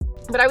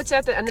But I would say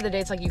at the end of the day,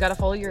 it's like you gotta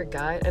follow your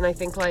gut. And I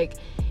think like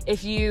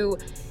if you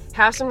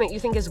have something that you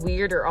think is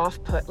weird or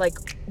off-put, like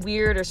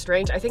weird or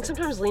strange, I think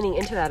sometimes leaning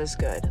into that is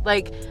good.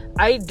 Like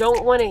I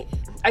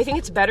think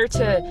it's better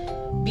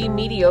to be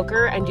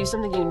mediocre and do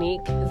something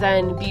unique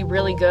than be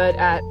really good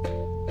at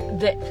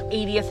the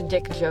 80th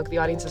dick joke the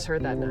audience has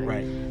heard that night.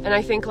 Right. And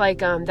I think like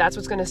that's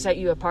what's gonna set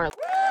you apart.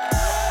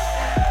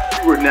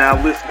 You are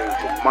now listening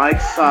to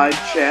Mike's Side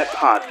Chat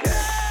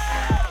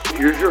Podcast.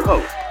 Here's your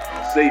host,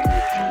 Xavier G.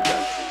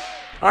 Benson.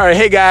 All right,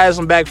 hey guys,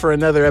 I'm back for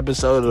another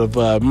episode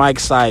of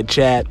Mike's Side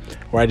Chat,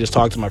 where I just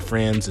talk to my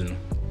friends and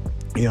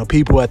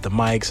people at the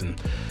mics. And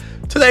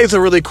today's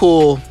a really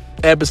cool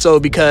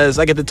episode because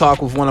I get to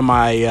talk with one of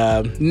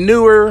my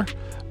newer,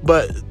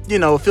 but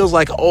it feels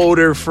like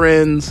older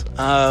friends.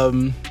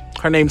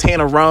 Her name's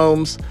Hannah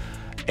Romes,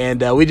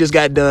 and we just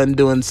got done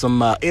doing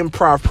some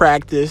improv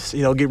practice.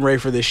 Getting ready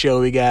for this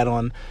show we got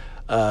on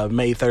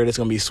May 3rd. It's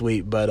gonna be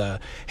sweet. But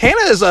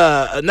Hannah is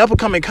an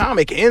up-and-coming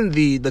comic in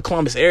the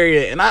Columbus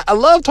area, and I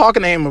love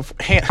talking to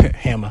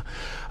Hannah.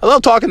 I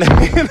love talking to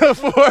Hannah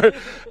for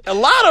a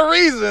lot of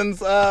reasons.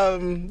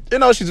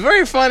 She's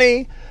very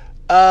funny.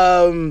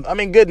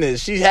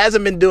 Goodness, she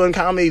hasn't been doing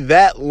comedy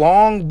that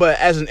long, but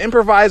as an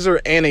improviser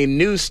and a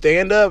new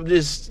stand-up,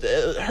 just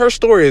her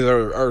stories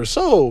are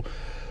so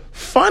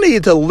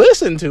funny to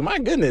listen to. My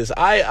goodness,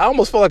 I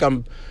almost feel like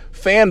I'm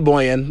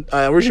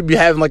fanboying. We should be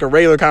having like a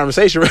regular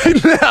conversation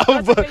right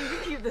now. But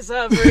keep this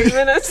up for 8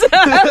 minutes.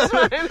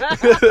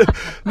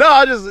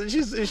 No,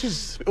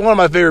 she's one of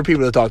my favorite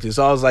people to talk to.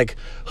 So I was like,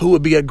 who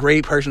would be a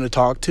great person to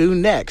talk to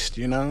next?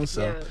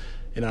 So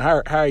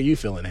how are you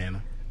feeling,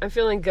 Hannah? I'm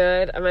feeling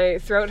good. My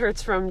throat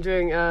hurts from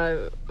doing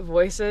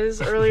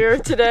voices earlier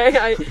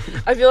today.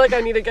 I feel like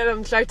I need to get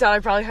them checked out. I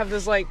probably have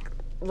this like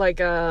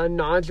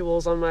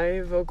nodules on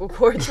my vocal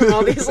cords from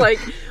all these like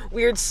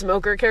weird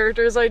smoker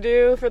characters I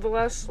do for the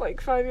last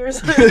like 5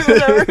 years.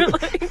 Whatever.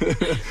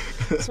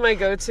 It's my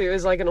go-to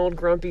is like an old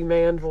grumpy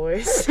man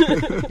voice,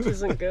 which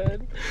isn't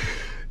good.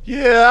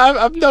 Yeah,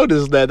 I've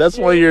noticed that. That's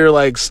one of your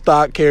like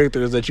stock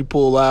characters that you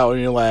pull out,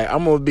 and you're like,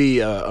 I'm gonna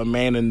be a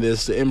man in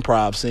this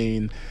improv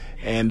scene.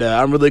 And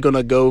I'm really going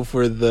to go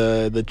for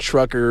the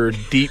trucker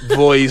deep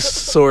voice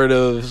sort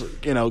of,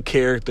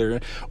 character.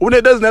 When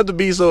it doesn't have to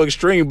be so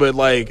extreme, but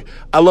like,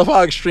 I love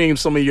how extreme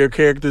some of your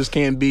characters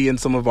can be in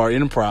some of our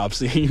improv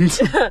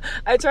scenes.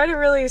 I try to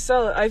really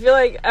sell it. I feel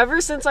like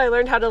ever since I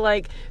learned how to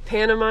like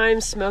pantomime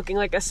smoking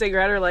like a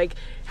cigarette or like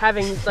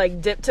having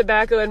like dip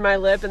tobacco in my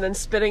lip and then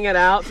spitting it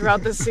out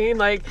throughout the scene,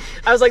 like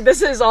I was like,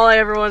 this is all I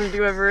ever want to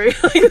do ever.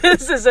 Like,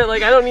 this is it.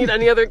 Like I don't need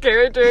any other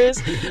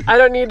characters. I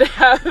don't need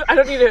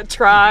to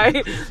try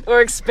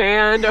or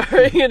expand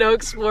or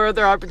explore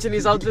other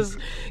opportunities. I'll just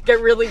get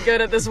really good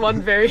at this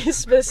one very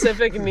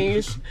specific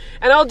niche,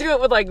 and I'll do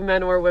it with like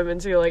men or women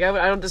too. Like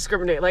I don't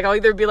discriminate. Like I'll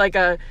either be like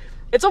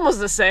it's almost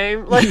the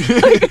same. Like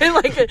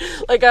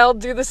I'll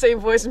do the same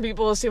voice and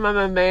people assume I'm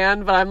a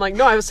man, but I'm like,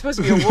 no, I was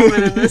supposed to be a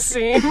woman in this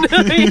scene.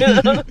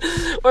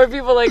 Or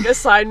people like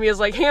assign me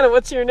as like, Hannah,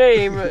 what's your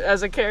name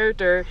as a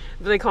character?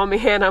 But they call me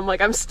Hannah. I'm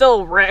like, I'm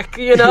still Rick.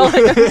 Like,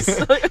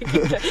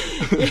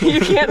 you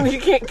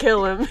can't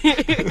kill him.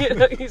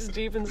 He's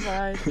deep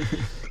inside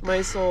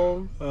my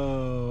soul.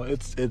 Oh,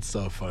 it's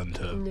so fun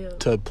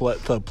to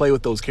play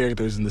with those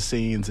characters in the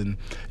scenes, and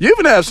you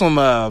even have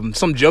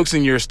some jokes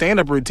in your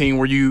stand-up routine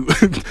where you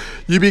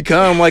you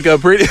become like a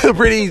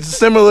pretty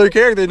similar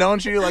character,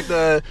 don't you? Like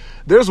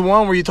there's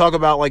one where you talk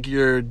about like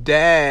your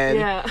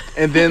dad,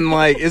 and then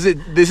like is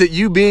it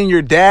you being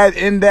your dad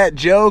in that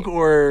joke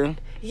or?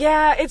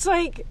 Yeah, it's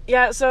like,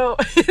 so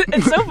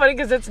it's so funny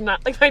because it's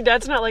not like my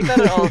dad's not like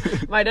that at all.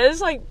 My dad is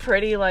like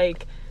pretty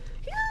like,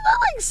 he's not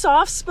like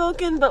soft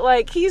spoken, but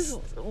like he's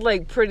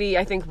like pretty,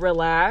 I think,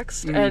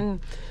 relaxed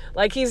and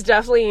like he's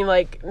definitely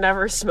like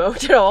never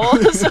smoked at all.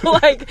 So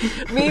like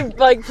me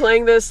like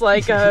playing this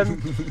like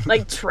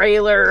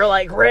trailer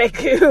like Rick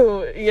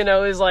who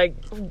is like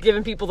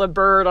giving people the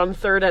bird on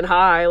 3rd and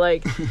High,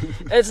 like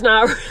it's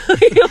not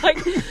really like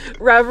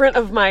reverent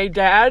of my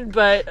dad,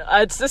 but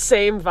it's the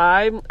same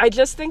vibe. I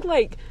just think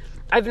like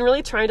I've been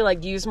really trying to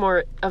like use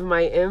more of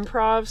my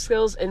improv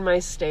skills in my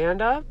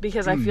stand-up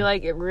because I feel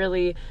like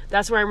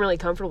that's where I'm really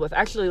comfortable with.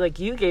 Actually, like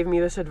you gave me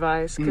this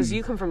advice because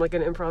you come from like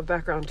an improv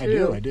background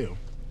too. I do.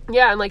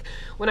 Yeah, and like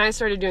when I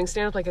started doing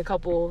stand-up like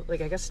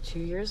I guess 2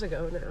 years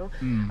ago now,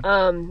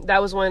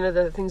 that was one of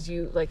the things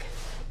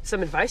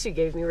some advice you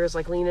gave me was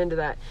like lean into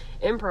that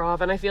improv,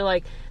 and I feel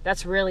like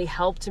that's really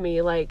helped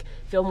me like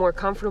feel more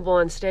comfortable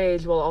on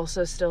stage while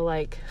also still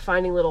like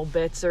finding little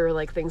bits or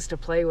like things to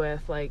play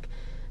with, like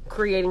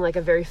creating like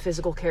a very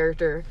physical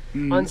character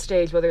on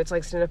stage, whether it's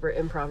like stand-up or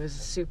improv, is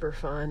super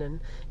fun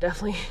and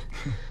definitely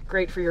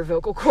great for your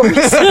vocal cords.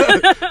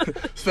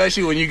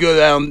 Especially when you go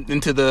down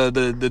into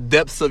the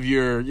depths of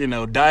your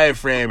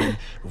diaphragm and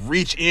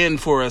reach in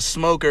for a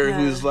smoker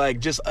who's like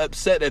just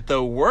upset at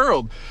the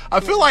world. I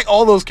feel like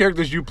all those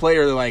characters you play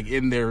are like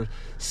in their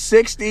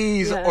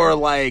 60s or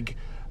like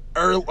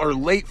or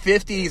late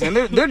 50s, and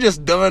they're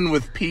just done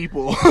with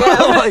people.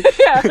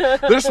 Yeah.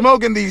 They're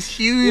smoking these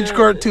huge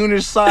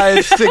cartoonish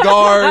sized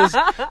cigars.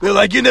 They're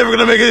like, you're never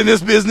gonna make it in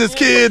this business,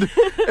 kid.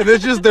 And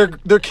it's just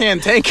they're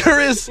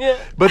cantankerous,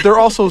 but they're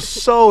also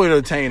so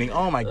entertaining.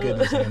 Oh my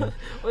goodness, man.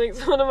 Like,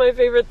 one of my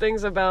favorite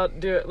things about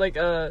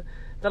that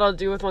I'll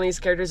do with one of these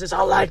characters is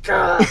I'll like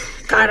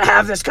kind of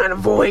have this kind of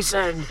voice,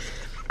 and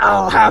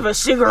I'll have a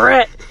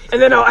cigarette,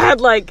 and then I'll add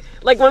like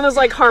one of those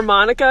like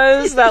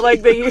harmonicas that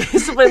like they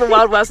used to play in the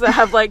Wild West that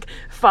have like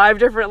 5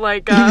 different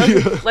like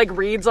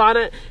reeds on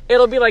it.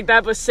 It'll be like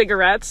that with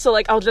cigarettes. So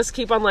like I'll just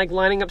keep on like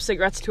lining up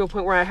cigarettes to a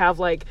point where I have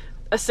like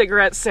a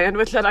cigarette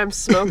sandwich that I'm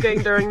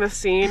smoking during the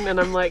scene, and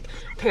I'm like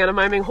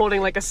pantomiming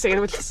holding like a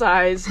sandwich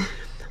size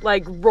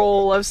like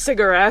roll of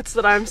cigarettes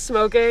that I'm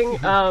smoking.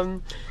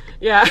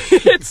 Yeah,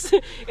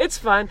 it's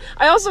fun.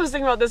 I also was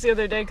thinking about this the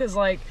other day because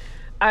like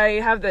I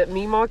have that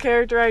Meemaws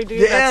character I do.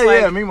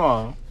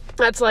 Meemaws.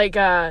 That's like,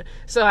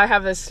 so I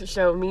have this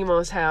show,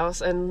 Meemaws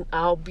House, and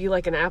I'll be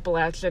like an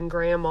Appalachian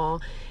grandma,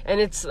 and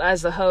it's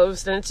as the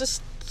host, and it's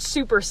just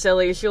super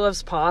silly. She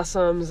loves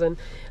possums, and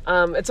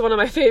it's one of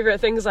my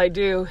favorite things I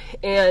do.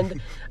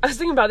 And I was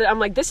thinking about it, I'm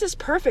like, this is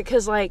perfect,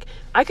 because like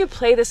I could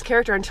play this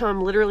character until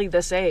I'm literally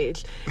this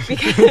age,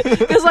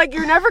 because like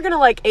you're never gonna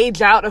like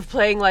age out of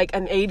playing like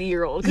an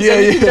 80-year-old,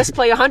 because you can just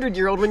play a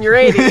 100-year-old when you're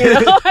 80, you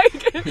know.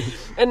 Like,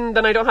 and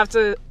then I don't have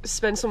to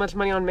spend so much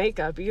money on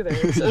makeup either,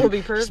 so it'll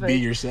be perfect. Just be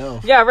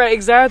yourself. Yeah, right,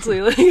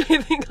 exactly. Like,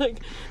 I think like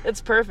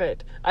it's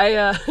perfect.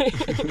 I'm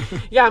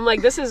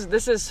like, this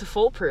is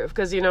foolproof,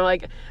 because you know,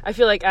 like I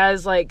feel like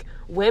as like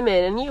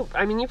women,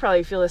 and you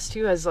probably feel this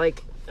too as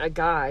like a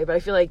guy, but I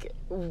feel like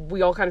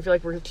we all kind of feel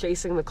like we're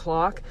chasing the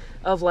clock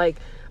of like,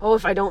 oh,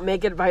 if I don't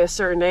make it by a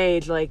certain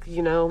age, like,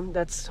 you know,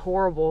 that's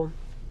horrible,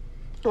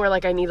 or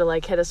like I need to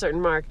like hit a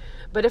certain mark.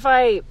 But if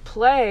I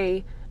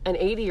play an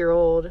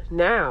 80-year-old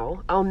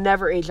now, I'll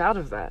never age out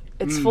of that.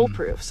 It's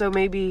foolproof. So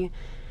maybe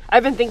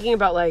I've been thinking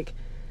about like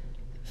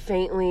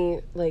faintly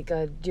like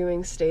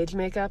doing stage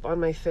makeup on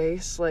my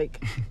face,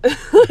 like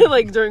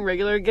like during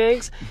regular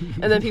gigs,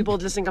 and then people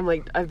just think I'm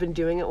like, I've been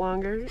doing it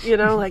longer, you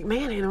know, like,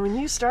 man, you know, when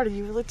you started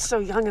you looked so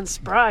young and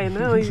spry, and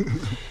now you,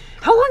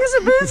 how long has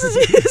it been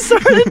since you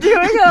started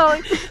doing it?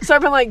 Like, so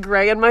I've been like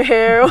gray in my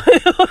hair.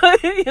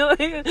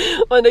 Like,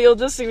 one day you'll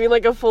just see me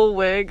like a full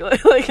wig,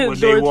 like one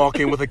day walk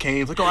in with a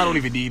cane, it's like, oh, I don't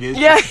even need it.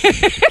 Yeah.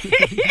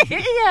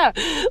 Yeah,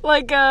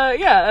 like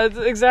yeah, it's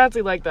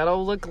exactly like that.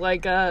 I'll look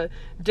like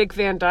Dick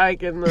Van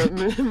Dyke in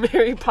the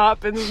Mary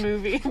Poppins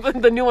movie,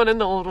 the new one and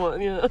the old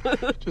one, you know.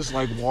 Just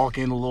like walk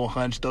in a little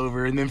hunched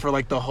over, and then for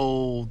like the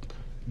whole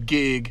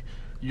gig,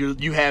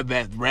 you have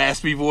that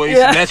raspy voice,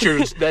 and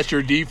that's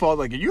your default.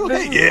 Like, are you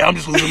okay? Yeah, I'm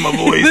just losing my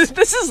voice.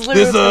 This is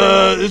losing.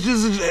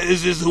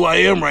 It's just who I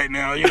am right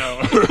now, you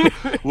know.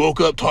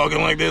 Woke up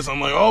talking like this. I'm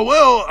like, oh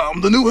well,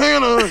 I'm the new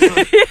Hannah.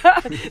 Yeah,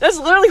 that's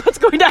literally what's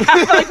going to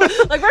happen.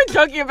 Like we're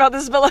joking about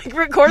this, but like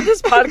record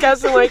this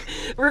podcast and like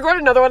record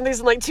another one of these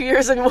in like 2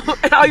 years, and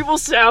how you will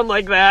sound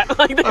like that.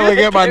 Like,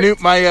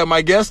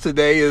 my guest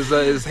today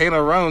is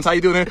Hannah Rones. How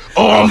you doing?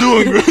 Oh, I'm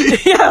doing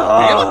great.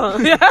 Yeah.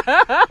 Is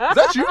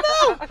that you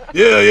now?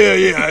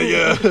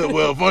 Yeah.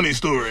 Well, funny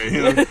story.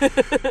 You know?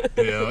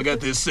 Yeah, I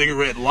got this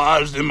cigarette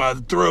lodged in my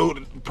throat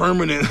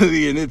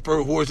permanently, and it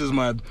forces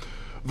my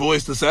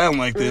voice to sound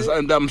like this.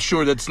 I'm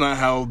sure that's not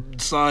how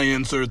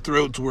science or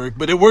throats work,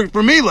 but it worked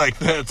for me like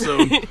that. So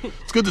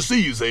it's good to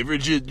see you, Xavier.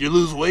 Did you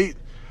lose weight?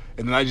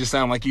 And then I just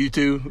sound like you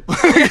too.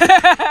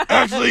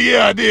 Actually,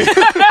 yeah, I did.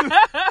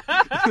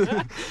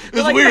 It's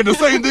like, weird. The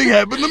same thing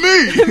happened to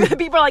me.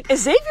 People are like,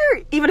 is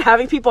Xavier even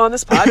having people on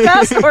this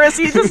podcast? Or is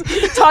he just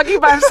talking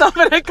by himself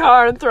in a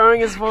car and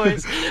throwing his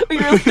voice? We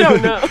really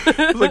don't know.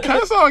 Like,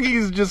 kind of sound like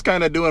he's just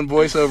kind of doing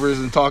voiceovers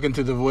and talking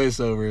to the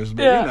voiceovers.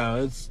 But, you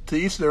know, it's to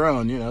each their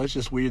own. You know, it's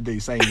just weird that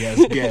he's saying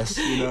yes,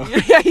 you know.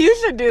 Yeah, you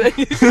should do that.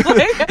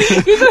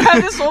 You should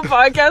have this whole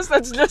podcast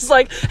that's just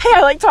like, hey,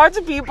 I like talk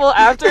to people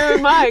after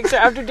mics or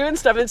after doing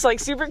stuff. It's like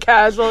super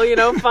casual, you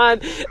know, fun.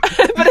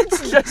 But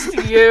it's just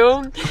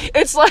you.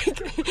 It's like,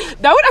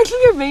 that would actually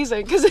be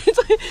amazing, because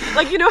it's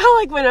like, you know how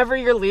like whenever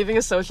you're leaving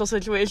a social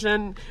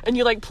situation and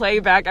you like play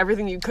back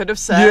everything you could have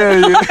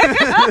said, like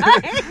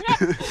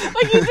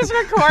you just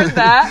record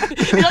that,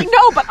 you're like,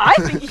 no, but I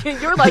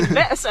think you're like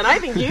this, and I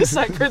think you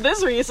suck for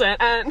this reason,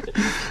 and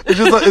it's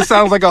just like, it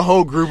sounds like a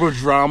whole group of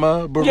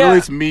drama, but really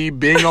it's me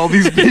being all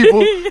these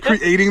people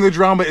creating the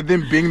drama and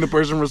then being the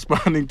person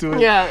responding to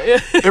it.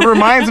 It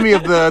reminds me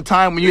of the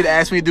time when you'd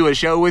asked me to do a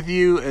show with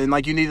you, and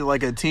like you needed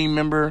like a team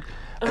member.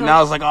 And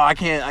I was like, oh, I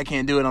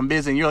can't do it. I'm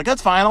busy. And you're like,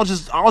 that's fine. I'll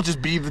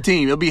just be the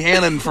team. It'll be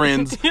Hannah and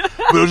friends, but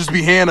it'll just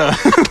be Hannah.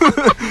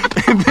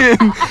 And then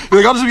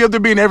you're like, I'll just be up there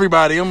being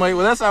everybody. I'm like,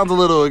 well, that sounds a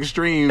little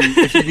extreme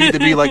if you need to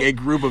be like a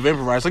group of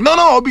improvisers. Like, no,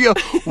 I'll be a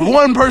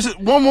one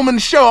woman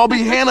show. I'll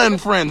be Hannah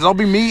and friends. I'll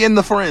be me and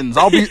the friends.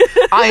 I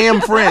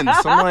am friends.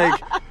 So I'm like,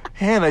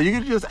 Hannah, you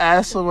could just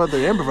ask some other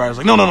improvisers.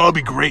 Like, no, it'll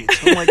be great.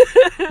 I'm like,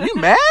 are you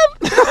mad?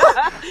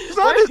 You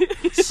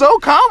sounded so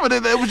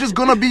confident that it was just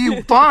gonna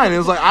be fine. It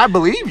was like, I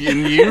believe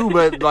in you,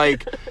 but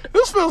like,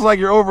 This feels like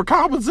you're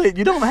overcompensating.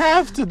 You don't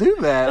have to do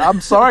that.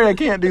 I'm sorry I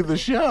can't do the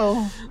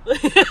show.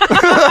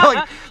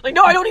 like,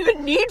 no, I don't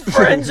even need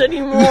friends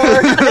anymore.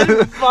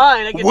 I'm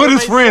fine. I can What do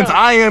is friends? myself.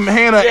 I am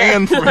Hannah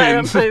and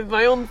friends. I have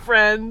my own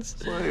friends.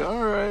 It's like,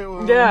 all right,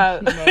 well,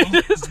 Yeah.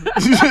 This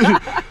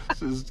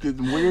is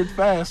getting weird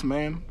fast,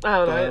 man. I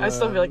don't know. I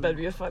still feel like that'd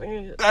be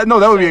funny. No,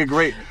 that would be a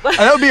great.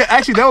 That would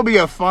be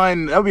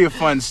a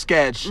fun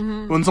sketch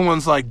when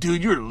someone's like,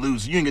 "Dude, you're a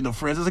loser. You ain't got no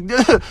friends."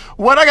 It's like,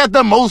 what? I got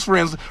the most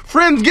friends.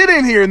 Friends, get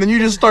in here, and then you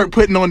just start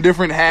putting on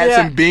different hats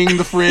and being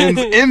the friends.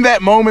 In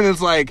that moment,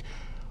 it's like,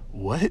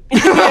 what?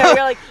 Yeah,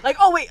 you're like,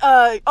 oh wait,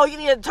 you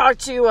need to talk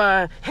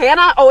to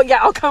Hannah. Oh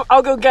yeah,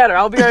 I'll go get her.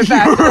 I'll be right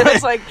back.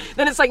 Right.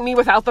 Then it's like me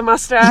without the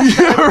mustache.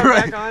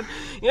 Right. Back on.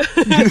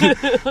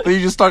 But you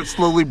just start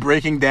slowly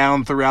breaking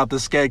down throughout the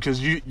sketch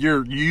because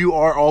you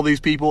are all these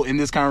people in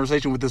this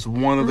conversation with this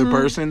one other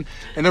person,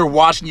 and they're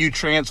watching you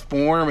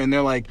transform, and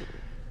they're like,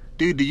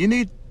 "Dude, do you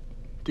need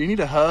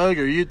a hug?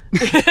 Or you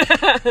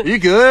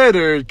good?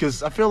 Or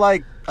because I feel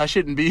like I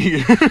shouldn't be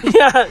here."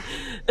 Yeah.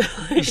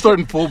 You're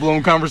starting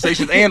full-blown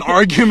conversations and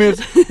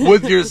arguments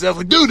with yourself.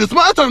 Like, dude, it's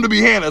my turn to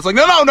be Hannah. It's like,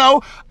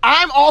 no.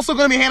 I'm also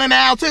going to be Hannah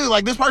now, too.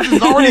 Like, this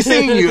person's already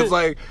seen you. It's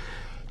like,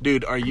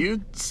 dude, are you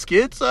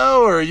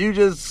schizo or are you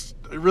just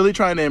really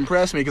trying to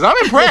impress me? Because I'm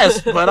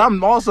impressed, but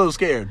I'm also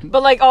scared.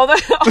 But like all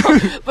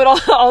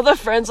the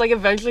friends like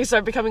eventually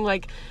start becoming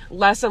like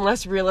less and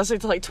less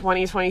realistic to like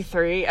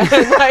 2023, and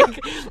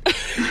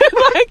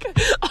like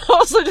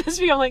also just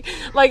being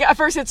like at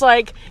first it's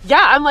like,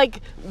 yeah, I'm like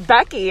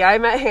Becky. I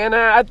met Hannah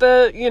at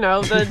the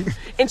the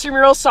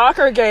intramural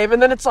soccer game,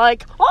 and then it's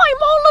like, I'm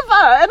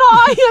Oliver and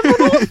I am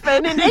an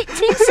orphan in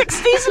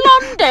 1860s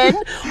London,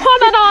 and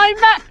I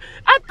met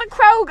at the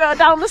Kroger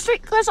down the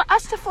street because I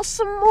asked her for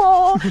some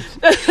more.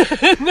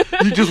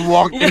 You just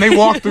walk, and they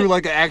walk through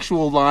like an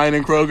actual line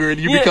in Kroger,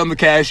 and you become the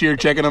cashier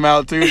checking them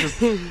out too.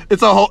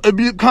 It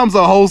becomes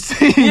a whole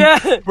scene. Yeah.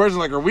 The person's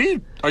like, are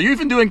you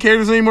even doing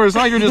characters anymore? It's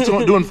not like you're just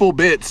doing full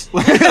bits.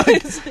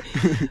 That's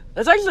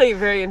actually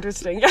very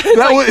interesting.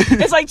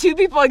 It's like two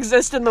people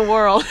exist in the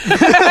world.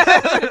 And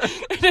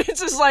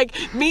it's just like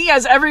me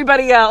as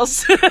everybody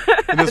else.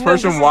 And this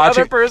person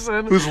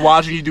who's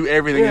watching you do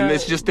everything, and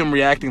it's just them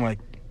reacting like,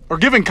 or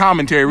giving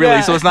commentary, really.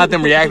 Yeah. So it's not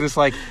them reacting. It's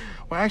like,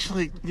 well,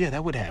 actually, yeah,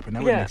 that would happen.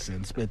 That would make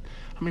sense. But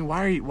I mean,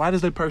 why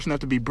does that person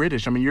have to be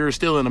British? I mean, you're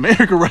still in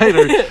America, right?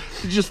 Or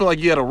you just feel like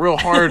you had a real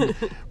hard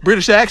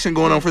British accent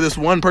going on for this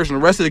one person.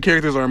 The rest of the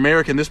characters are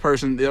American. This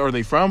person, are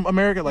they from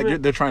America?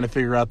 Like, they're trying to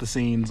figure out the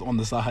scenes on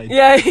the side.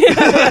 Yeah.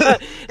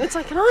 It's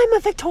like, and I'm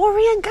a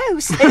Victorian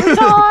ghost who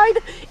died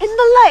in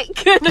the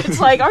lake. And it's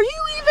like, are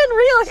you even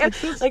real?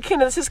 Like,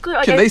 this is clear.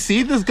 Like, can they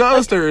see this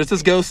ghost, or is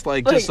this ghost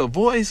like just a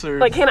voice? Or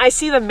like, can I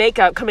see the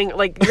makeup coming?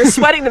 Like, you're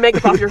sweating the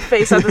makeup off your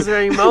face at this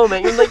very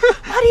moment. You're like,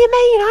 what do you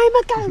mean? I'm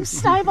a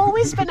ghost. I've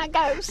always been a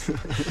ghost.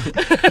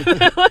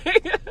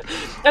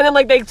 And then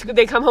like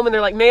they come home and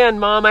they're like, man,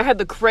 Mom, I had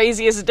the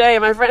craziest day.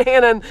 My friend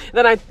Hannah, and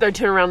then they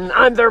turn around and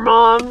I'm their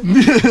mom.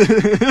 Like,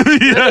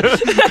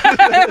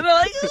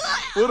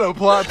 what a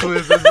plot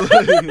twist.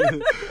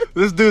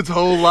 This dude's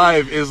whole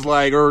life is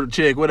like, or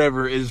chick,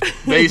 whatever, is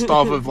based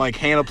off of like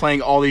Hannah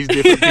playing all these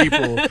different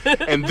people,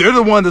 and they're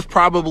the one that's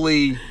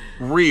probably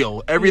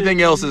real.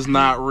 Everything else is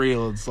not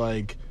real. It's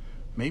like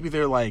maybe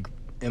they're like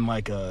in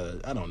like a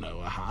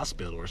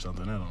hospital or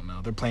something. I don't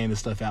know. They're playing this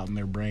stuff out in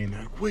their brain.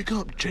 They're like, wake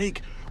up,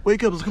 Jake.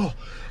 Wake up. It's like,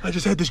 I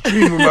just had this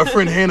dream where my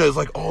friend Hannah is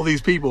like all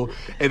these people.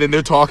 And then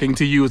they're talking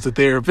to you as a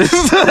therapist.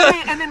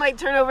 And then like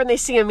turn over and they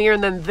see a mirror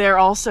and then they're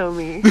also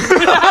me. That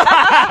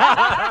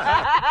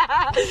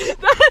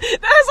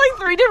has like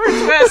 3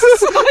 different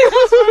twists.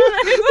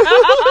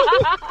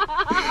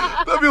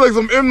 That'd be like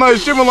some M. Night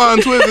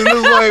Shyamalan twist. And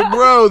it's like,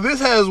 bro, this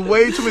has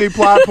way too many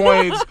plot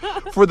points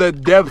for the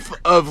depth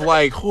of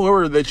like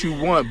horror that you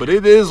want. But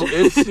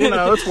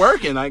it's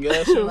working, I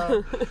guess.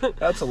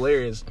 That's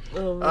hilarious.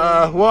 Well,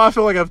 I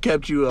feel like I've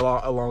kept you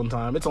a long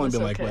time. It's only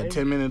been like, what,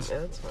 10 minutes? Yeah,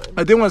 that's fine.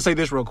 I did want to say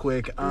this real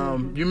quick.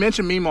 You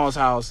mentioned Meemaws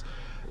House,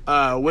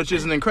 which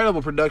is an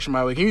incredible production,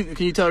 by the way.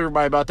 Can you tell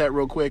everybody about that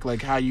real quick?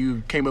 Like how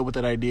you came up with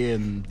that idea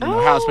and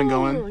how it's been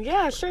going?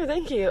 Yeah, sure.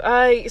 Thank you.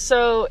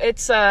 So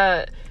it's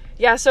in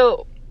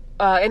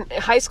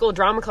high school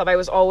drama club, I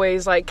was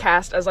always like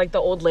cast as like the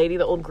old lady,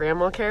 the old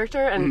grandma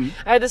character, and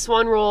I had this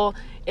one role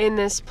in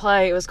this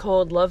play. It was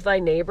called Love Thy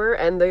Neighbor,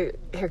 and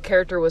her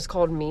character was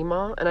called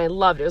Meemaw, and I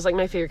loved it. It was like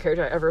my favorite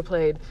character I ever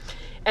played.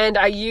 And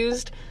I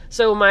used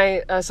some of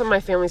my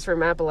family's from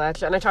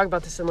Appalachia, and I talk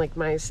about this in like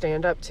my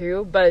stand-up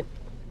too, but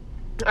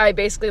I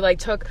basically like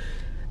took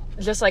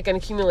just like an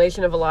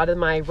accumulation of a lot of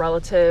my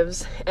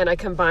relatives, and I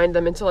combined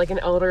them into like an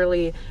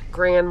elderly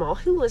grandma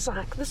who was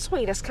like the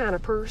sweetest kind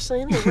of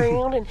person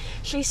around, and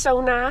she's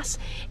so nice.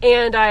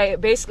 And I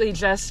basically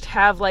just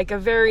have like a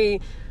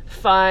very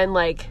fun,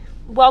 like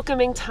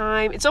welcoming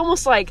time. It's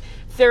almost like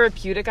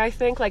therapeutic, I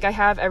think. Like I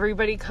have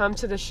everybody come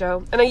to the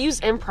show, and I use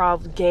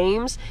improv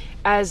games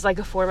as like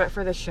a format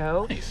for the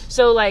show. Nice.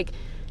 So like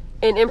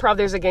in improv,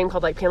 there's a game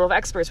called like Panel of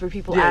Experts where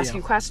people ask yeah.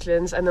 you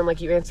questions and then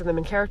like you answer them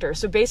in character.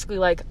 So basically,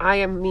 like I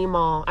am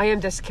Meemaw, I am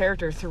this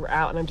character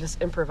throughout, and I'm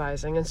just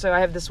improvising. And so I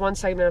have this one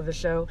segment of the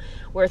show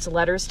where it's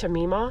letters to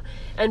Meemaw,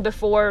 and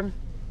before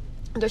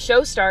the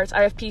show starts,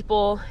 I have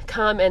people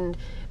come and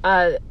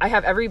I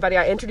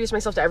introduce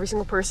myself to every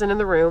single person in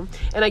the room,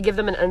 and I give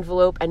them an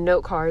envelope and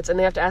note cards, and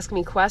they have to ask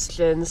me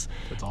questions.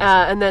 That's awesome.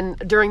 And then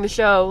during the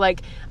show,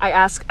 like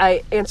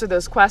I answer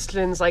those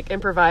questions, like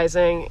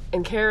improvising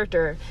in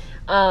character.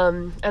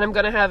 And I'm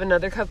gonna have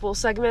another couple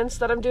segments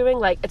that I'm doing.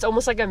 Like it's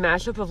almost like a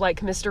mashup of like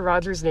Mr.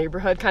 Rogers'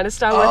 Neighborhood kind of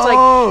style, where it's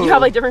like you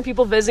have like different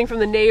people visiting from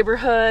the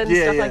neighborhood and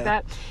stuff like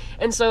that.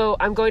 And so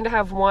I'm going to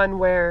have one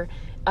where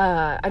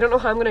I don't know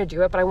how I'm going to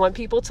do it, but I want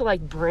people to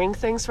like bring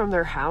things from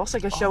their house,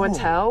 like a show and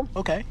tell.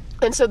 Okay.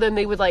 And so then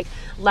they would like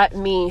let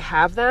me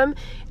have them.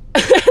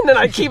 And then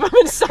I'd keep them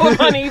and sell them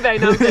on eBay.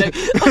 No, I'm kidding.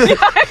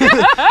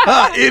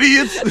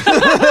 Idiots.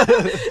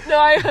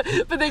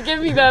 But they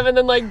give me them, and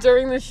then like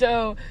during the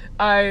show,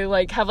 I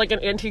like have like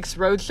an Antiques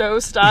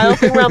Roadshow style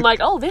thing where I'm like,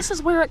 oh, this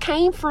is where it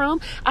came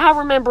from. I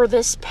remember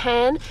this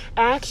pen.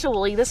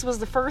 Actually, this was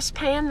the first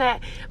pen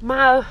that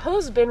my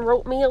husband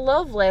wrote me a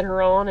love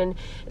letter on, and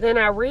then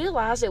I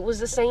realized it was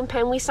the same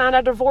pen we signed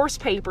our divorce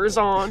papers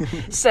on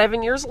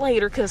 7 years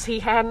later because he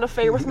had an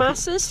affair with my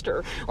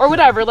sister or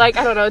whatever. Like,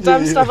 I don't know,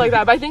 dumb stuff like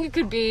that. But I think it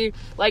could be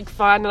like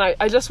fun, and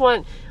I just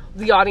want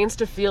the audience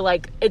to feel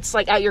like it's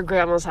like at your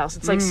grandma's house.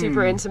 It's like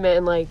super intimate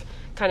and like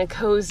kind of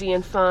cozy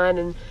and fun,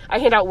 and I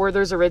hand out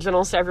Werther's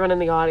originals to everyone in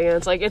the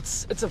audience. Like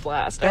it's a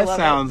blast. That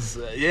sounds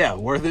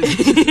Werther.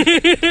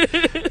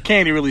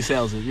 Candy really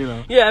sells it, you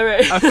know. Yeah,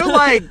 right. I feel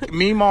like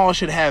Meemaw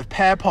should have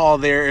Papaw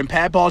there, and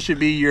Papaw should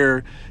be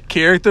your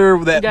character,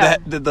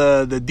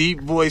 the deep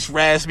voice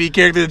raspy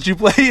character that you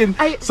play in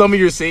some of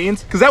your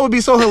scenes, because that would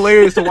be so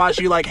hilarious to watch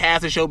you like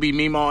half the show be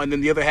Meemaw and then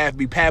the other half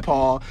be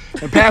Papaw,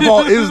 and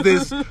Papaw is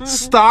this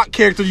stock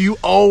character you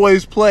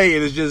always play,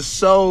 and it's just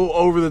so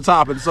over the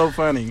top and so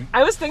funny.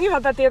 I was thinking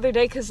about that the other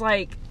day because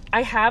like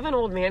I have an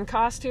old man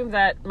costume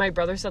that my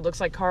brother said looks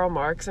like Karl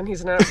Marx, and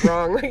he's not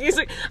wrong. Like he's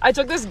like, I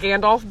took this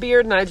Gandalf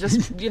beard and I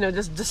just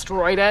just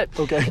destroyed it.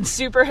 Okay. It's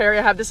super hairy.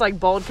 I have this like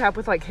bald cap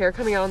with like hair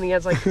coming out on the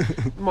ends, like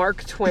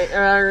Mark Twain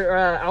or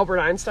Albert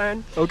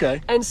Einstein.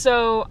 Okay. And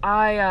so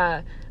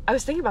I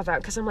was thinking about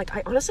that because I'm like,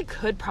 I honestly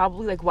could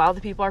probably like while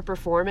the people are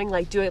performing,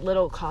 like do a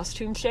little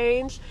costume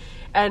change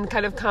and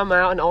kind of come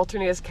out and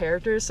alternate as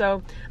characters.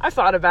 So I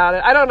thought about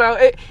it. I don't know.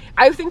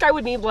 I think I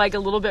would need like a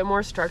little bit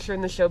more structure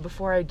in the show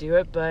before I do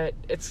it, but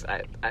it's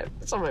on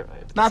my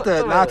mind. Not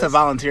to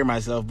volunteer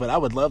myself, but I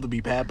would love to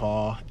be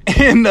Papaw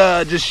and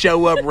just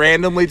show up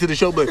randomly to the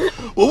show. But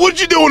well,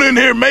 what you doing in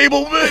here,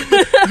 Mabel?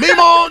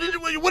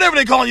 Meemaw, whatever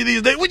they call you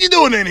these days. What you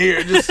doing in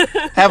here? Just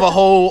have a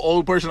whole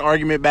old person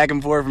argument back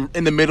and forth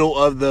in the middle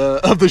of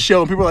the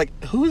show, and people are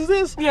like, "Who is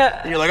this?"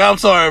 Yeah. And you're like, "I'm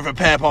sorry for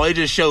Papaw. He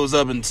just shows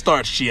up and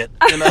starts shit."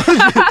 You know?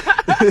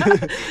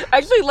 I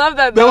actually love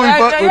that though.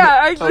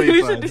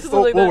 We should do something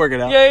like that. We'll work it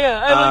out. Yeah,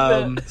 I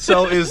like that.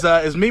 So is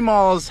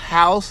Meemaws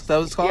House, that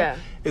was it's called? Yeah.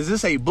 Is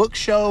this a book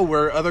show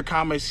where other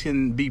comics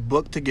can be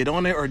booked to get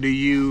on it, or do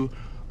you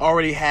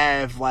already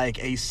have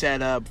like a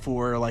setup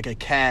for like a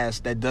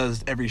cast that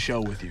does every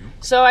show with you?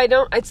 So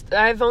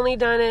I've only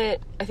done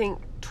it I think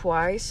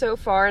twice so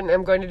far, and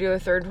I'm going to do a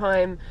third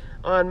time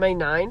on May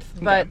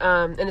 9th. But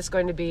and it's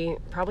going to be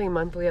probably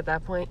monthly at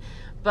that point.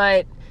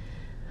 But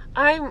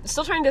I'm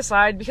still trying to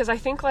decide because I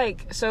think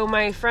like, so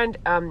my friend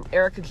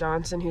Eric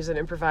Johnson, who's an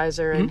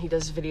improviser and he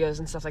does videos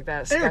and stuff like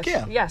that. Eric,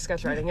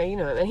 sketch writing. Yeah, you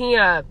know him.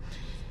 And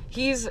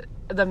he's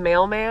the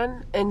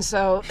mailman, and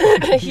so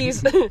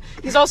he's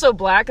also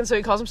black, and so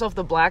he calls himself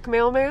the black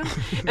mailman.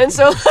 And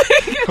so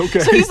like,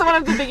 so he's the one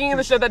at the beginning of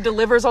the show that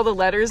delivers all the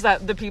letters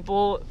that the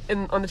people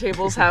on the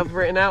tables have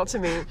written out to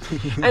me.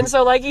 And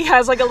so like he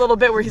has like a little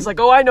bit where he's like,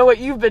 oh, I know what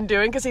you've been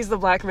doing, because he's the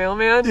black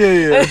mailman.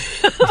 Yeah.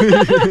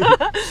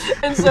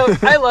 And so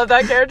I love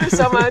that character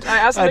so much. I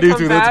asked him to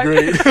come back.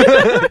 That's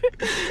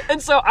great.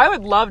 And so I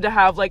would love to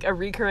have like a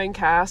recurring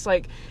cast,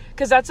 like,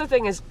 because that's the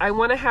thing is I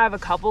want to have a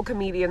couple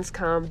comedians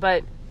come,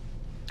 but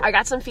I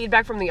got some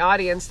feedback from the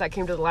audience that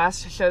came to the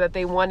last show that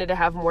they wanted to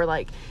have more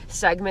like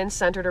segments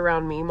centered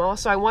around Meemaw,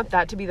 so I want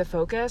that to be the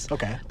focus.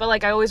 Okay. But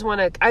like I always want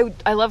to,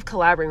 I love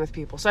collaborating with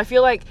people, so I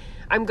feel like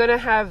I'm gonna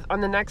have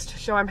on the next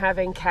show I'm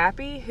having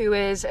Cappy, who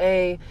is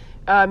a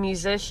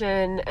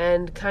musician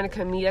and kind of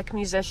comedic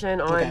musician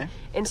on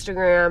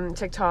Instagram,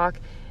 TikTok,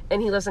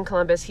 and he lives in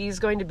Columbus. He's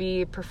going to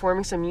be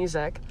performing some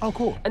music. Oh,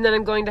 cool. And then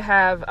I'm going to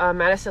have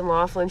Madison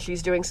Laughlin.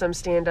 She's doing some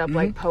stand-up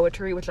like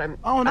poetry, which nice.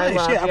 I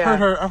love.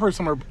 Yeah, I've heard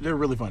some of her. They're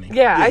really funny.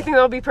 Yeah, I think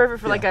that'll be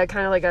perfect for like a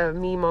kind of like a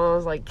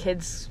Meemaws like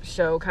kids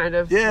show kind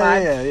of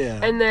vibe. Yeah.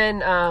 And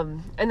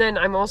then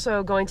I'm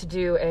also going to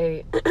do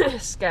a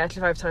sketch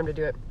if I have time to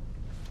do it.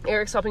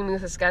 Eric's helping me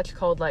with a sketch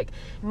called like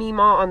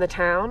Meemaw on the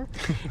Town,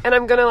 and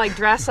I'm gonna like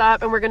dress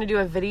up and we're gonna do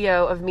a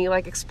video of me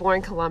like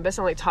exploring Columbus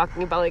and like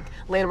talking about like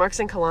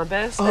landmarks in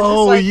Columbus.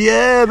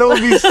 Yeah, that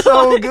would be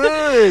so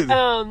good.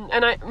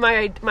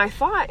 And my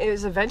thought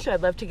is eventually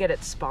I'd love to get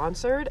it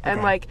sponsored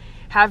and like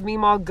have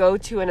Meemaw go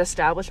to an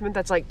establishment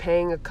that's like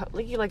paying like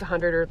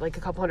 $100 or like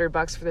a couple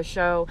 $100 for the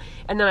show,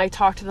 and then I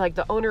talk to like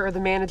the owner or the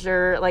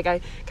manager, like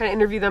I kind of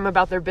interview them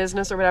about their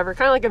business or whatever,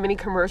 kind of like a mini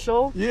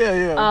commercial.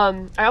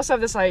 I also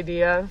have this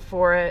idea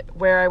for it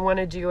where I want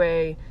to do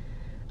I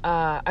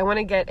want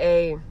to get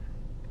a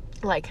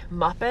like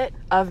Muppet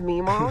of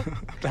Meemaw.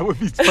 That would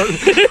be so,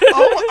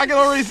 oh, I can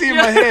already see in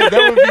my head.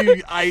 That would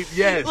be,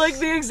 yes. Like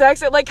the exact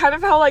same, like kind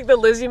of how like the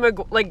Lizzie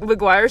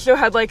McGuire show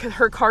had like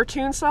her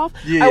cartoon self.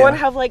 I want to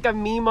have like a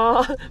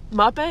Meemaw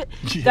Muppet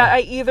that I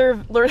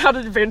either learn how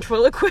to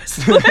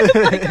ventriloquist with,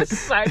 like a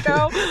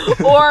psycho,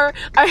 or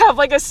I have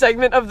like a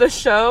segment of the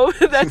show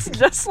that's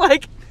just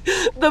like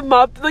the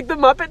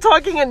Muppet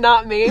talking and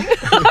not me.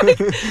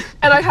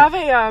 And I have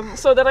a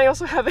so then I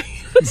also have a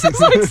this is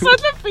like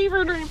such a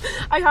fever dream.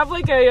 I have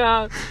like a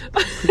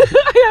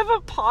I have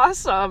a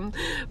possum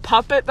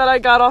puppet that I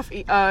got off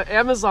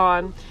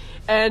Amazon.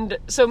 And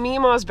so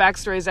Meemaw's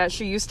backstory is that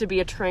she used to be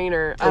a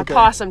trainer, a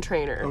possum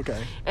trainer.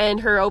 Okay. And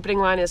her opening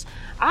line is,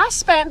 "I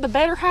spent the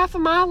better half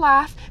of my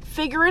life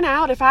figuring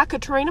out if I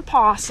could train a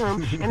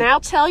possum, and I'll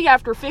tell you,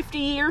 after 50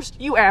 years,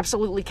 you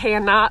absolutely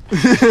cannot."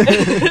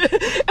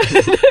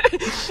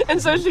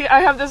 And so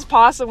I have this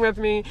possum with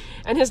me,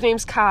 and his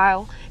name's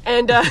Kyle,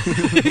 and and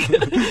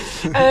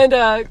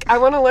I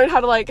want to learn how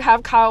to like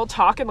have Kyle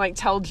talk and like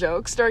tell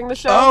jokes during the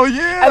show. Oh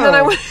yeah. And then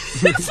I want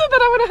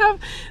to have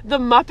the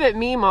Muppet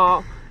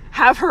Meemaw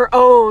have her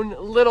own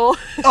little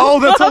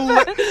that's that's so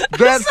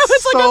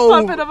it's like a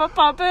puppet of a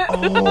puppet.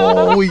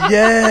 Oh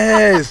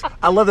yes,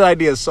 I love that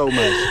idea so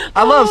much.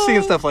 I love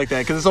seeing stuff like that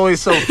because it's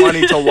always so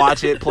funny to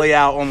watch it play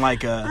out on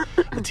like a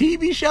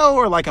TV show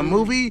or like a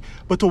movie,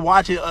 but to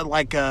watch it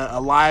like a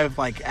live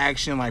like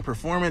action like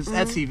performance,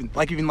 that's even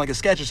like a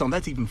sketch or something,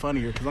 that's even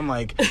funnier because I'm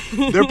like,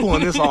 they're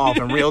pulling this off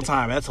in real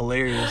time. That's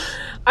hilarious.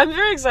 I'm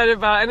very excited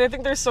about it, and I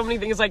think there's so many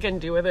things I can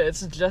do with it.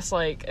 It's just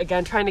like,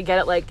 again, trying to get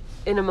it like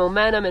in a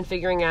momentum and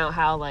figuring out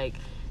how like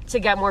to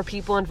get more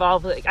people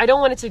involved. Like, I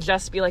don't want it to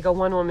just be like a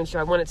one-woman show.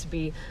 I want it to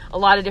be a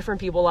lot of different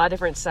people, a lot of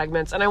different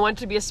segments, and I want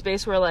it to be a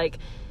space where like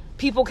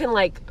people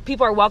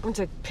are welcome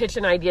to pitch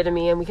an idea to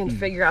me, and we can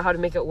figure out how to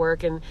make it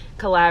work and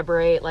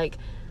collaborate. Like,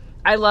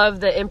 I love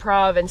the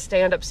improv and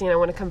stand-up scene. I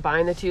want to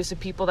combine the two, so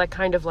people that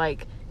kind of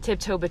like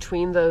tiptoe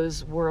between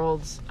those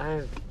worlds,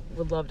 I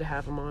would love to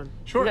have them on.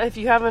 Sure. Yeah, if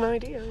you have an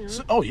idea. You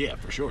know? Oh yeah,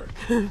 for sure.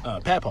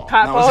 Pat Paul.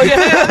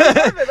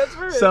 That's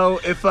perfect. So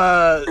if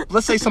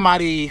let's say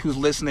somebody who's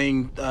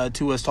listening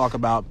to us talk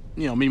about,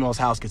 Meemaws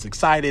House gets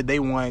excited, they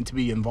want to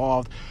be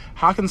involved,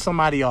 how can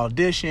somebody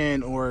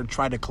audition or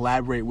try to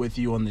collaborate with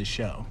you on this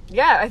show?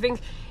 Yeah, I think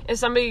if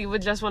somebody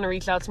would just want to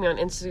reach out to me on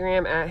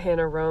Instagram at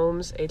Hannah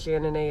Romes,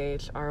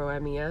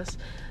 HannahRomes,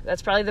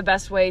 that's probably the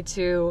best way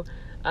to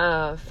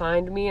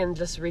find me and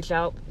just reach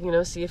out,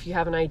 see if you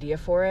have an idea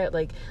for it.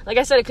 Like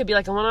I said, it could be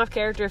like a one-off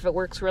character if it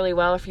works really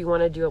well. If you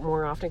want to do it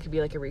more often, it could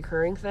be like a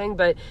recurring thing.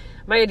 But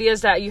my idea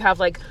is that you have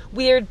like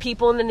weird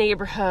people in the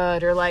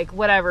neighborhood or like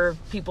whatever,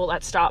 people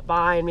that stop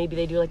by and maybe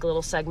they do like a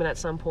little segment at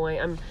some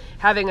point. I'm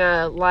having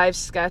a live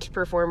sketch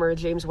performer,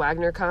 James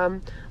Wagner,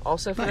 come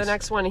also for the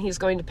next one, and he's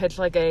going to pitch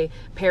like a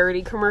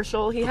parody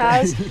commercial he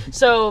has.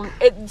 So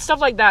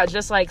stuff like that,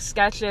 just like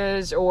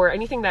sketches or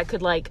anything that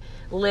could like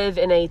live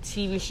in a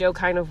TV show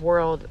kind of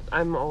world,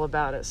 I'm all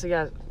about it. So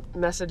yeah,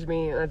 message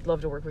me and I'd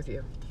love to work with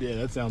you. Yeah,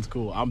 that sounds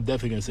cool. I'm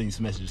definitely gonna send you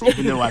some messages,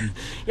 even though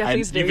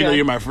please do, even though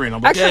you're my friend.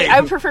 I'm like, actually, hey.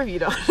 I prefer you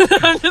don't.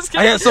 I'm just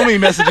kidding. I had so many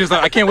messages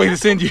like, I can't wait to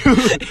send you.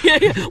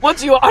 yeah.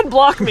 Once you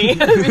unblock me,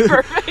 that'd be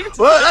perfect.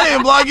 Well, I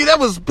didn't block you. That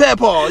was Pat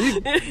Paul.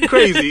 You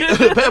crazy.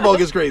 Pat Paul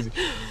gets crazy.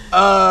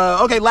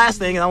 Okay, last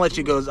thing, and I'll let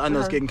you go. I know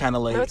it's getting kind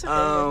of late. No, it's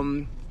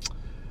okay.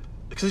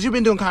 Because you've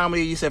been doing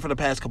comedy, you said, for the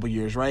past couple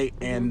years, right?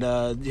 And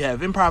you have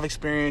improv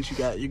experience.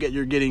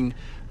 You're getting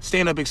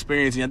stand-up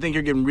experience, and I think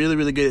you're getting really,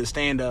 really good at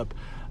stand-up.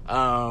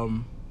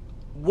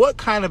 What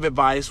kind of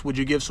advice would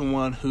you give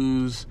someone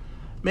who's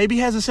maybe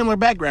has a similar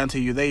background to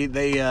you?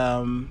 They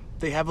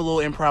have a little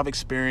improv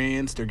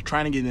experience. They're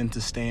trying to get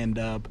into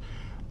stand-up,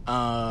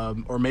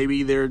 or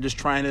maybe they're just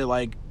trying to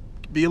like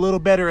be a little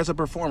better as a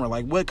performer.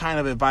 Like, what kind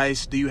of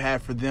advice do you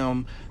have for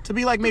them to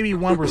be like maybe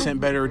 1%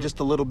 better or just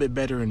a little bit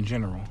better in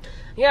general?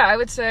 Yeah, I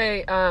would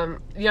say, I've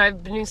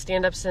been doing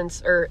stand-up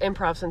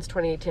improv since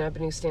 2018. I've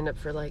been doing stand-up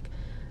for like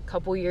a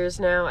couple years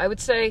now. I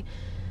would say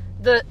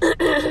the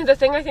the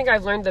thing I think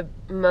I've learned the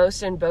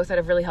most in both that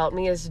have really helped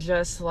me is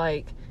just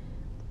like,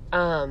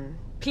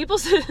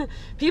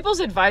 people's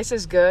advice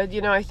is good,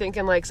 I think,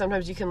 and like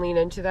sometimes you can lean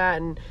into that,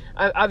 and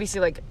obviously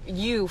like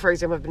you, for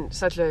example, have been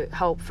such a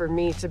help for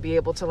me to be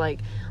able to like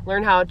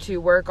learn how to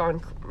work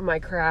on my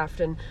craft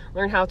and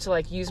learn how to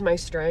like use my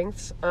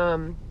strengths.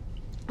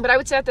 But I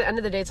would say at the end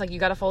of the day, it's like you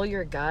got to follow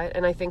your gut,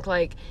 and I think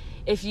like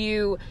if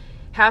you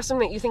have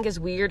something that you think is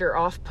weird or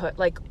off-put,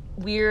 like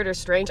weird or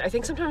strange, I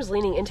think sometimes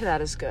leaning into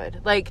that is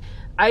good. Like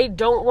I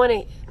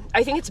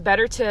think it's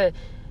better to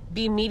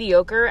be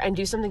mediocre and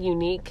do something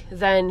unique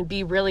than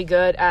be really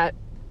good at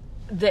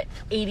the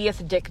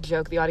 80th dick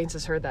joke the audience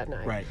has heard that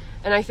night. Right.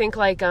 And I think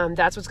like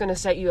that's what's going to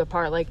set you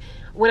apart. Like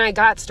when I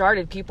got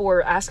started, people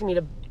were asking me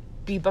to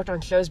be booked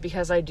on shows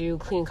because I do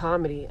clean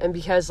comedy and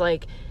because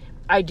like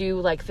I do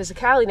like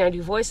physicality and I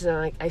do voices and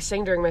like I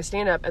sing during my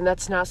stand-up, and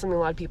that's not something a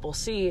lot of people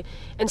see.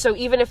 And so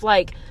even if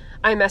like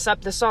I mess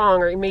up the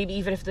song, or maybe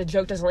even if the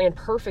joke doesn't land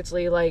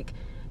perfectly, like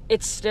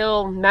it's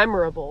still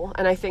memorable.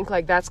 And I think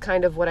like that's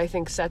kind of what I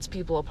think sets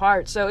people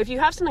apart. So if you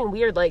have something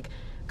weird, like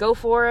go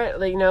for it.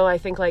 Like, you know, I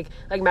think like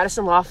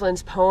Madison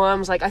Laughlin's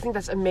poems, like I think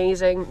that's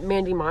amazing.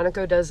 Mandy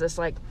Monaco does this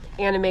like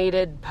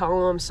animated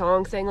poem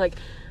song thing. Like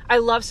I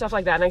love stuff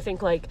like that, and I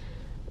think like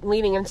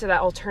leaning into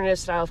that alternative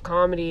style of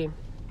comedy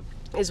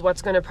is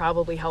what's going to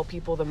probably help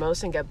people the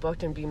most and get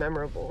booked and be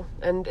memorable.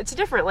 And it's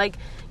different. Like,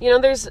 you know,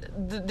 there's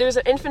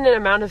an infinite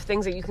amount of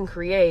things that you can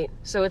create.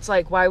 So it's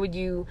like, why would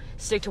you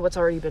stick to what's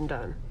already been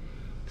done?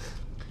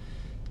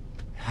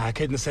 I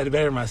couldn't have said it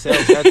better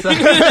myself. That's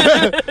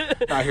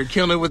out here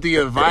killing it with the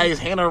advice.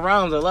 Hannah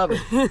Rounds, I love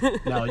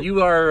it. No,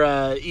 you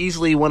are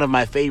easily one of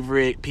my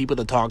favorite people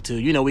to talk to.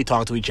 You know, we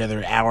talk to each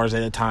other hours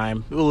at a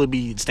time. We would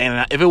be standing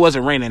out. If it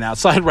wasn't raining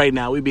outside right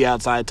now, we'd be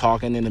outside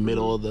talking in the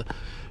middle of the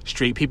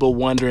street, people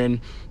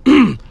wondering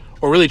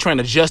or really trying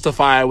to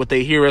justify what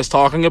they hear us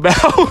talking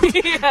about.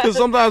 Because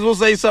sometimes we'll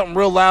say something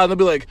real loud and they'll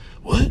be like,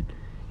 what?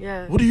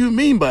 Yeah. What do you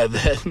mean by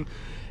that?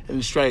 And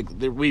it's like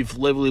we've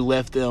literally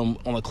left them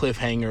on a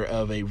cliffhanger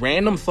of a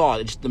random thought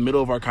in the middle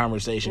of our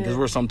conversation, because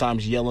we're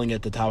sometimes yelling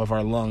at the top of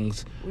our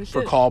lungs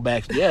for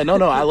callbacks. Yeah, no,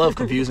 I love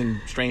confusing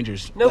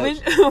strangers. No, we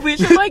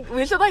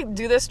should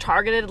do this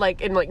targeted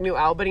like in like New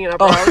Albany and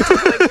Upper Arlington,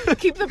 like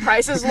keep the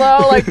prices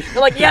low. Like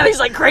yeah, these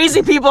like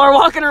crazy people are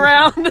walking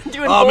around doing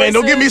voices. Man,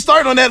 don't get me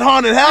started on that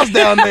haunted house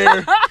down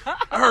there.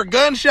 I heard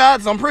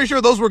gunshots. I'm pretty sure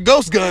those were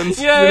ghost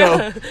guns.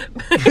 Yeah.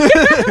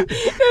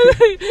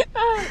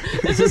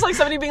 It's just like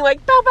somebody being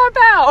like, bow, bow,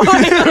 bow.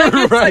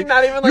 It's like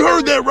not even like you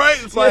heard that, right?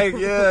 It's like,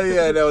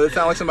 yeah, no, it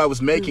sounded like somebody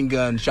was making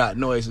gunshot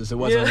noises. It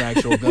wasn't an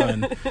actual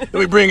gun. Then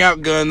we bring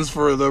out guns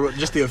for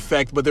just the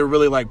effect, but they're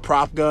really like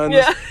prop guns.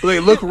 Yeah. But they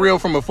look real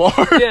from afar.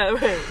 Yeah,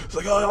 right. It's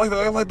like,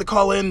 I like to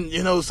call in,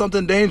 you know,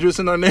 something dangerous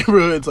in our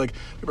neighborhood. It's like,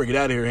 bring it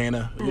out of here,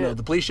 Hannah. You know,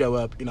 the police show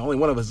up. You know, only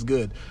one of us is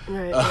good.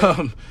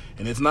 Right.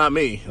 And it's not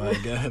me.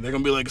 Like they're gonna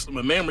be like,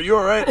 "Ma'am, are you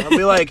all right?" I'll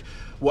be like,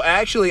 "Well,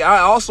 actually, I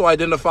also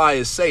identify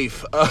as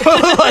safe.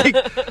 Like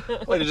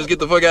to just get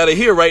the fuck out of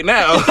here right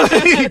now."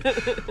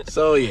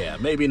 So yeah,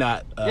 maybe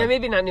not.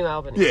 Maybe not New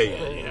Albany.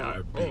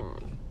 Yeah.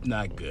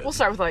 Not good. We'll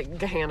start with like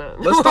Gahanna.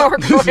 Let's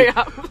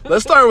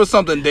start with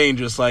something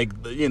dangerous,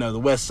 like the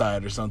West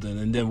Side or something,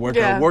 and then work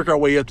our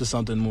way up to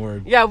something more.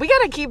 Yeah, we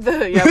gotta keep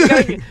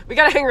we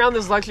gotta hang around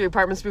those luxury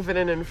apartments we've been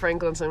in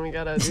Franklin, so we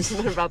gotta do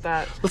something about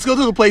that. Let's go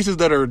to the places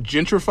that are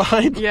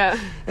gentrified. Yeah.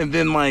 And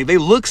then like they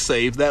look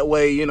safe. That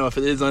way, if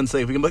it is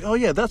unsafe, we can be like, oh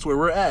yeah, that's where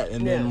we're at,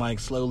 and then like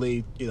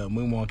slowly,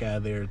 moonwalk out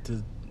of there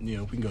to. We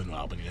can go to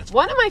Albany. That's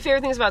one of my favorite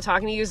things about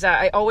talking to you is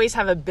that I always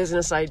have a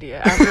business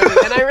idea after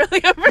and I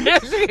really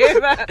appreciate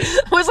that.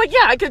 I was like,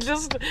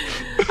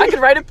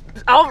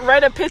 I'll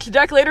write a pitch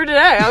deck later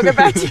today. I'll get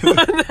back to you on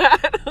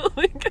that.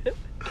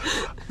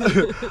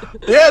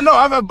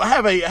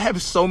 I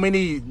have so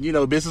many,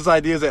 business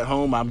ideas at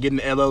home. I'm getting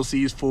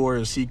LLCs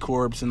for C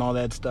Corps and all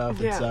that stuff.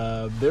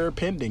 Yeah. It's they're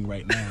pending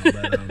right now.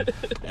 But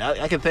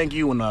I can thank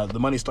you when the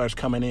money starts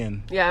coming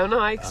in. Yeah, no,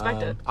 I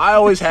expect it. I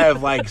always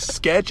have like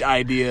sketch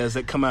ideas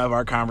that come out of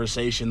our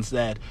conversations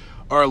that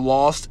are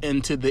lost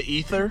into the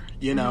ether,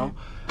 and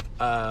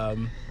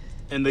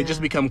they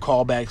just become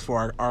callbacks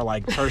for our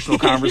like personal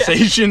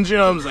conversations. You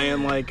know what I'm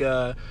saying?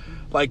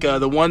 Like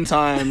the one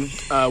time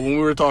when we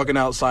were talking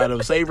outside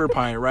of Savor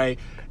Pint, right?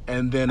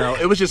 And then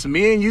it was just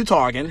me and you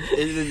talking.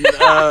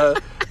 I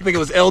think it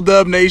was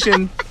L-Dub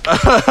Nation.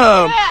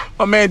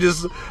 My man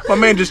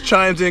just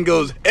chimes in and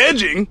goes,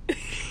 edging?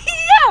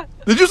 Yeah.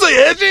 Did you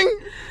say edging?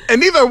 And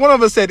neither one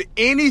of us said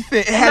anything.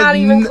 It had not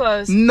even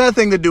close.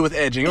 Nothing to do with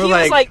edging. He was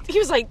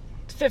like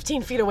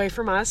 15 feet away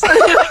from us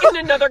in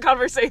another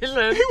conversation.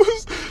 He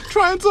was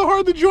trying so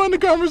hard to join the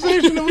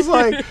conversation. It was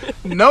like,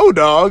 no,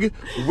 dog,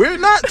 we're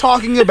not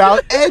talking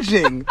about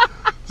edging.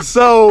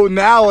 So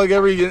now, like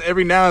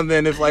every now and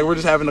then, if like we're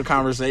just having a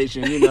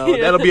conversation,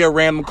 that'll be a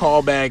random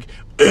callback.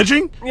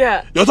 Edging?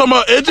 Yeah. Y'all talking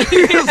about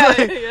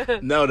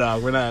edging? No,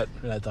 dog, we're not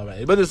talking about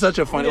it. But it's such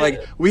a funny,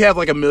 like we have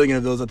like a million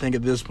of those, I think,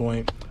 at this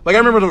point. Like I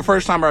remember the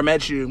first time I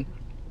met you,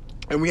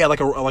 and we had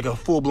like a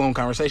full blown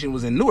conversation. It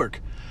was in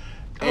Newark.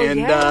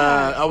 And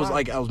I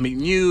was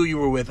meeting you. You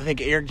were with, I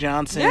think, Eric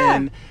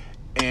Johnson,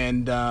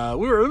 and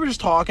we were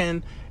just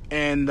talking.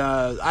 And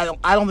I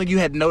don't think you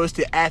had noticed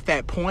it at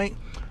that point,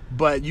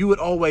 but you would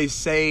always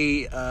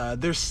say,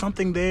 "There's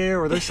something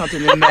there," or "There's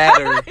something in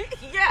that," or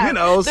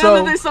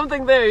so there's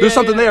something there. There's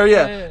something there,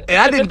 yeah.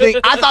 And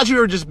I thought you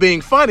were just being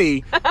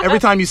funny every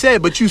time you said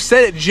it, but you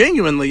said it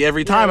genuinely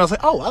every time. I was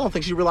like, oh, I don't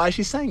think she realized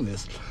she's saying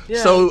this.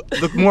 Yeah. So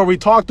the more we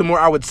talked, the more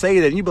I would say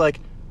it, and you'd be like,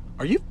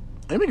 Are you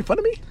making fun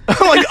of me?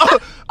 I'm like, no,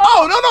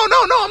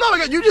 I'm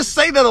not. You just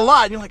say that a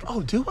lot. And you're like,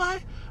 oh, do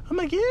I? I'm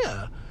like,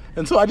 yeah.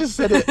 And so I just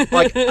said it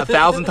like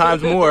 1,000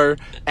 times more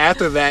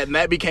after that, and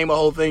that became a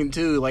whole thing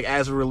too. Like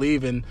as we were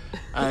leaving,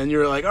 and you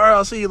were like, "All right,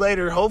 I'll see you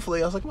later."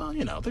 Hopefully, I was like, "Well,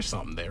 you know, there's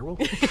something there. We'll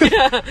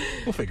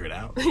figure it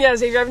out." Yeah,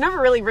 Xavier, I've never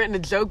really written a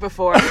joke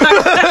before. This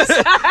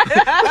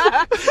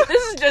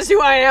is just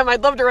who I am.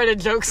 I'd love to write a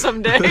joke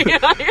someday.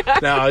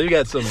 No, you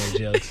got so many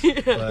jokes. Yeah.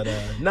 But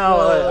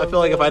I feel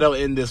like if I don't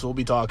end this, we'll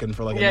be talking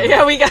for like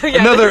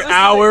another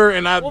hour,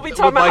 and we'll be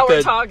talking about how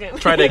we're talking.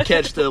 Try to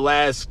catch the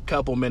last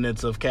couple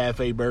minutes of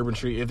Cafe Bourbon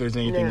Street if there's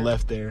anything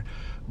left there.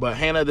 But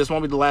Hannah, this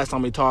won't be the last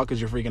time we talk because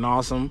you're freaking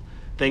awesome.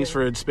 Thanks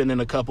for spending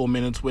a couple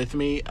minutes with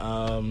me.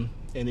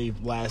 Any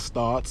last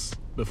thoughts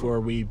before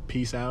we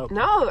peace out?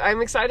 No,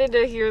 I'm excited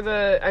to hear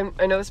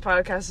I know this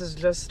podcast has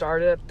just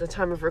started at the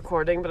time of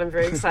recording, but I'm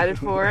very excited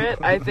for it.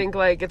 I think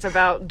like it's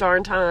about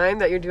darn time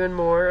that you're doing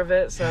more of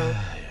it. So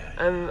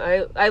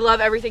I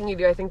love everything you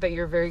do. I think that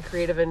you're very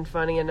creative and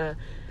funny and a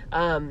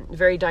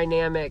very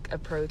dynamic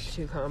approach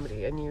to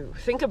comedy. And you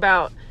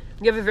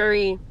have a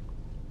very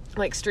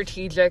like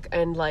strategic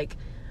and like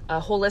a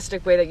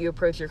holistic way that you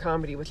approach your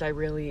comedy, which I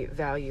really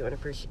value and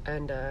appreciate.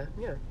 And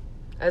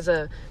as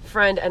a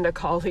friend and a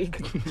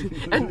colleague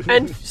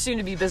and soon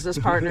to be business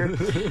partner.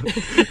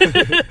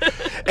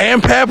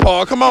 And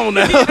Papaw, come on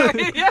now.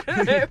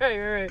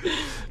 Right.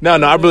 No,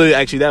 I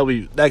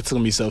really that's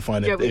gonna be so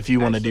fun if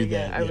you want to do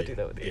that. I would do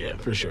that with you. Yeah,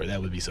 for sure.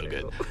 That would be so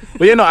good.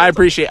 But I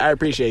appreciate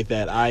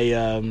that.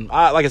 I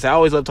like I said, I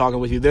always love talking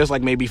with you. There's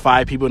like maybe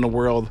 5 people in the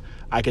world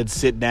I could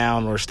sit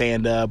down or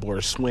stand up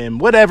or swim,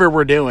 whatever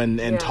we're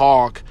doing, and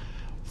talk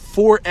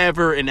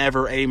forever and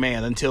ever,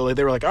 amen, until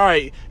they were like, all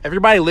right,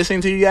 everybody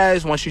listening to you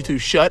guys wants you to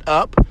shut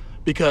up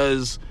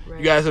because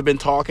you guys have been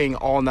talking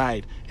all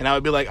night. And I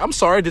would be like, I'm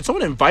sorry, did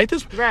someone invite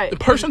this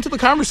person to the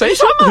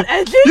conversation? You talking about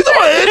edging?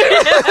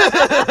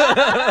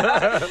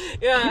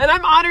 Yeah, and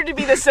I'm honored to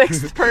be the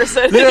 6th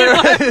person.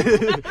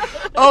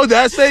 Oh, did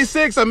I say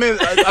 6? I meant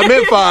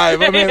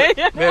 5. I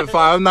meant 5.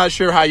 I'm not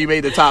sure how you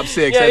made the top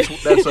 6. Yeah.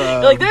 That's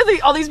like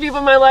there's all these people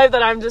in my life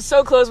that I'm just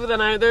so close with,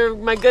 and they're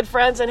my good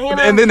friends. And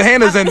Hannah, and then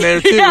Hannah's in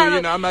there too.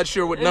 I'm not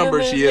sure what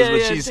number she is,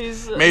 but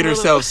she's made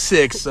herself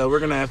 6. So we're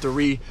gonna have to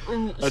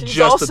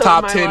readjust the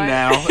top 10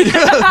 now.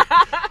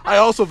 I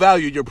also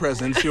value your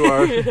presence. You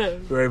are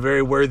a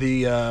very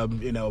worthy,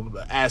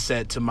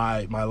 asset to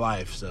my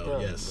life. So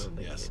yes.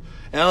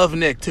 And I love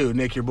Nick too.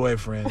 Nick, your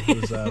boyfriend.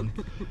 Who's,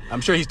 I'm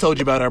sure he's told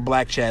you about our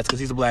black chats because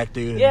he's a black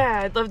dude.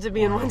 Yeah, I'd love to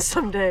be in one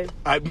someday.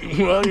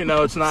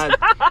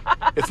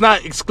 It's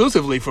not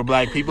exclusively for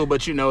black people,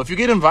 but if you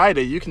get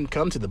invited, you can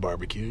come to the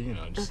barbecue.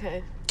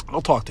 Okay.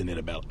 I'll talk to Nit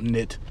about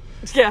Nit.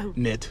 Yeah.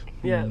 Nit.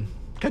 Yeah.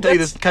 Can I tell you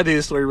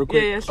this story real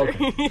quick? Yeah, sure.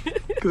 Okay.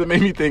 Because it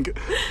made me think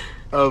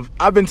of,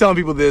 I've been telling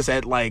people this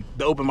at like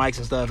the open mics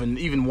and stuff, and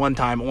even one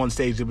time on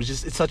stage,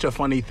 it's such a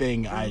funny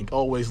thing. I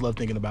always love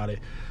thinking about it.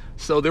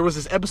 So there was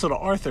this episode of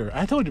Arthur.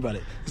 I told you about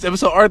it. This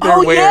episode of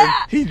Arthur where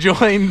he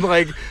joined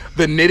like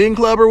the knitting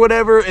club or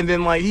whatever, and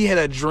then like he had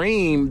a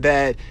dream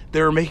that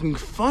they were making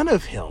fun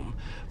of him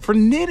for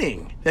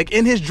knitting. Like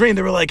in his dream,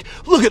 they were like,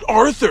 "Look at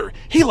Arthur.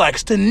 He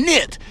likes to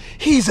knit.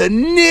 He's a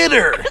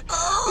knitter.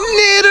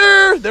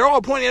 Knitter." They're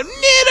all pointing at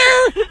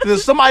knitter. And then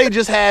somebody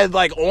just had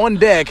like on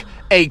deck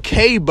a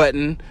K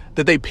button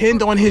that they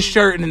pinned on his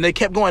shirt, and then they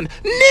kept going,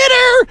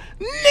 "Knitter,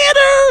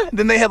 knitter."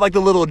 Then they had like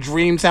the little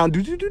dream sound,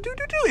 do do do do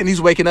do do, and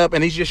he's waking up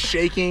and he's just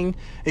shaking. And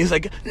he's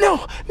like,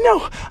 "No,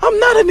 I'm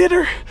not a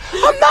knitter.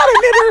 I'm not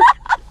a knitter."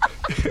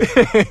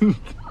 And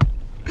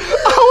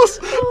I was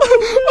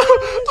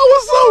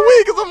so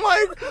weak because I'm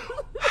like,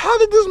 how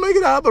did this make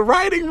it out of the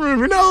writing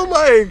room?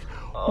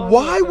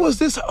 Why was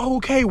this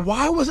okay?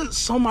 Why wasn't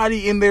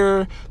somebody in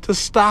there to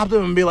stop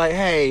them and be like,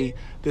 "Hey,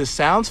 this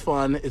sounds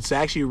fun. It's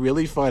actually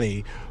really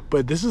funny,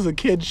 but this is a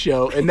kid's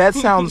show, and that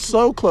sounds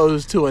so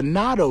close to a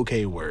not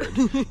okay word.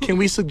 Can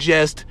we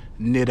suggest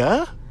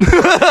knitta?"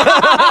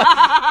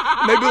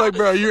 And they'd be like,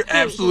 "Bro, you're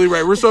absolutely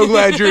right. We're so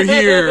glad you're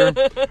here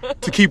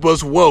to keep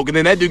us woke." And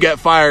then that dude got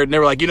fired, and they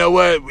were like, "You know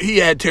what? He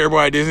had terrible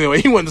ideas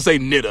anyway. He wanted to say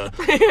knitta."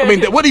 I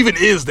mean, what even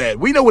is that?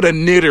 We know what a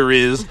knitter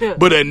is,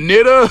 but a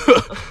knitta?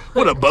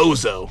 What a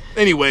bozo.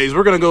 Anyways,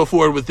 we're going to go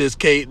forward with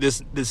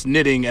this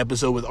knitting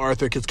episode with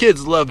Arthur, because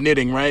kids love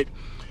knitting, right?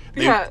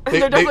 They're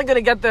definitely going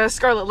to get the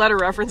Scarlet Letter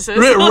references.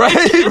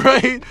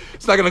 Right.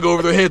 It's not going to go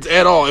over their heads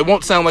at all. It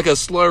won't sound like a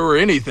slur or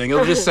anything.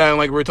 It'll just sound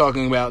like we're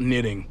talking about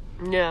knitting.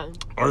 Yeah.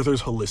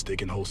 Arthur's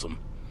holistic and wholesome.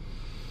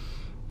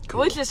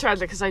 Cool. Which is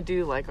tragic because I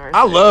do like Arthur.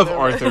 I love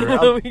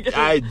Arthur.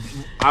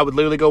 I would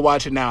literally go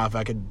watch it now if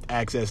I could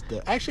access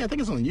the... Actually, I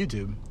think it's on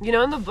YouTube.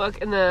 In the book,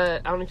 I don't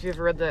know if you've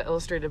ever read the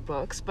illustrated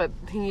books, but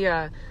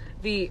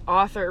the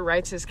author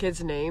writes his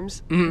kids'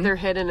 names. Mm-hmm. They're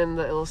hidden in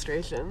the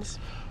illustrations.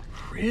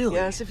 Really?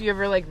 Yes, if you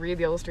ever read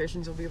the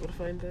illustrations, you'll be able to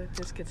find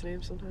his kids'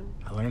 names sometime.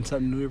 I learn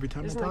something new every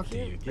time I talk to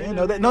you. Yeah,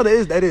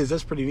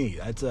 that's pretty neat.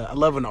 That's I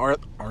love when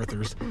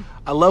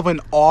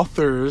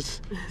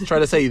authors try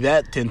to say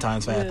that 10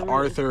 times fast. Yeah,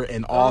 Arthur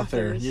and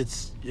author.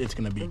 It's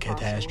gonna be impossible.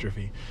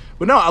 Catastrophe.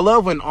 But no, I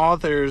love when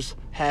authors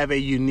have a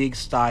unique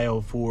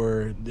style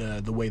for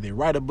the way they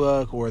write a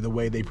book or the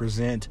way they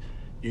present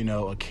you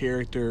know, a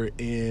character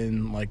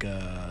in like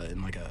a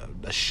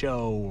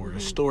show or a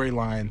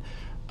storyline,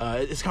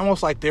 it's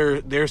almost like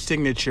their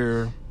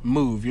signature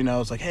move. You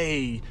know, it's like,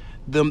 hey,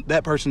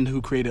 that person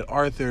who created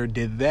Arthur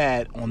did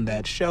that on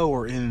that show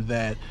or in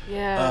that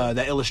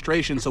that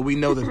illustration, so we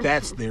know that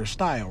that's their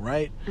style,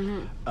 right?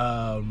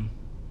 Yeah,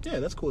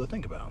 that's cool to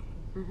think about.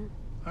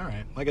 All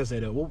right, like I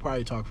said, we'll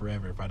probably talk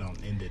forever if I don't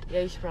end it.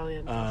 Yeah, you should probably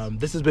end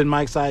this. This has been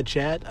Mike's Side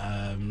Chat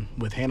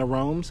with Hannah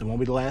Romes. It won't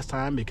be the last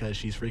time because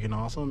she's freaking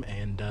awesome,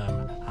 and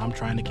I'm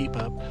trying to keep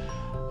up.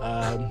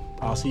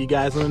 I'll see you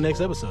guys on the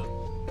next episode.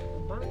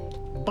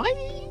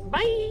 Bye.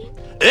 Bye.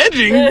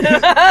 Edging.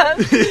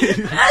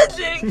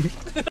 Edging.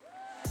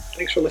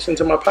 Thanks for listening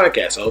to my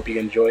podcast. I hope you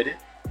enjoyed it.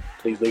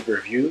 Please leave a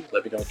review.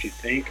 Let me know what you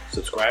think.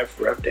 Subscribe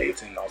for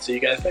updates, and I'll see you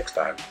guys next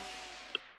time.